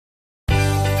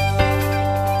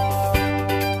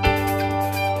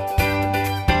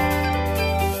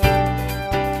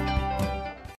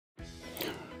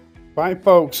Right,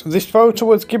 folks, this photo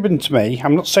was given to me.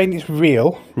 I'm not saying it's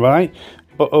real, right?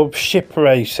 But of ship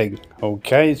racing,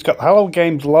 okay? It's got the Hello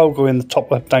Games logo in the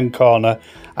top left-hand corner.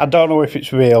 I don't know if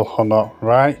it's real or not,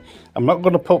 right? I'm not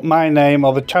going to put my name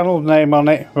or the channel's name on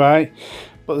it, right?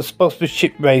 But there's supposed to be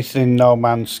ship racing in No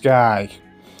Man's Sky,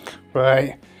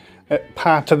 right?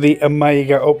 Part of the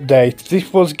Omega update.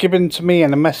 This was given to me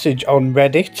in a message on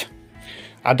Reddit.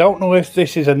 I don't know if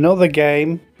this is another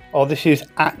game or this is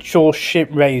actual ship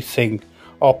racing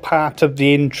or part of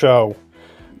the intro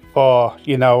for,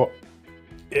 you know,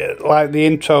 like the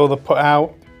intro they put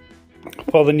out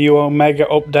for the new Omega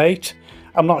update.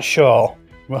 I'm not sure,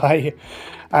 right?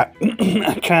 I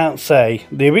can't say.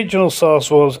 The original source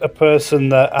was a person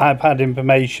that I've had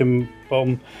information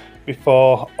from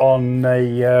before on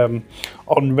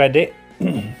Reddit.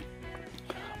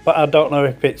 But I don't know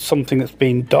if it's something that's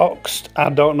been doxed. I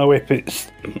don't know if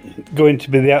it's going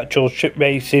to be the actual ship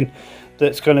racing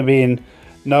that's going to be in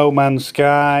No Man's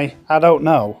Sky. I don't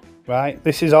know, right?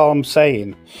 This is all I'm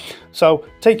saying. So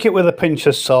take it with a pinch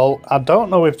of salt. I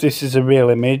don't know if this is a real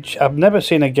image. I've never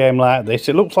seen a game like this.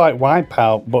 It looks like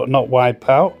Wipeout, but not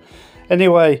Wipeout.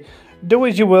 Anyway, do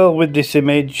as you will with this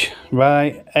image,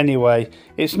 right? Anyway,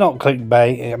 it's not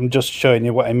clickbait. I'm just showing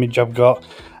you what image I've got.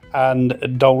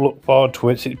 And don't look forward to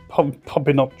it. It's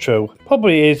probably not true.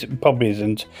 Probably is, probably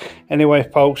isn't. Anyway,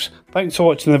 folks, thanks for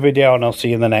watching the video, and I'll see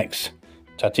you in the next.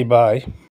 Tatty bye.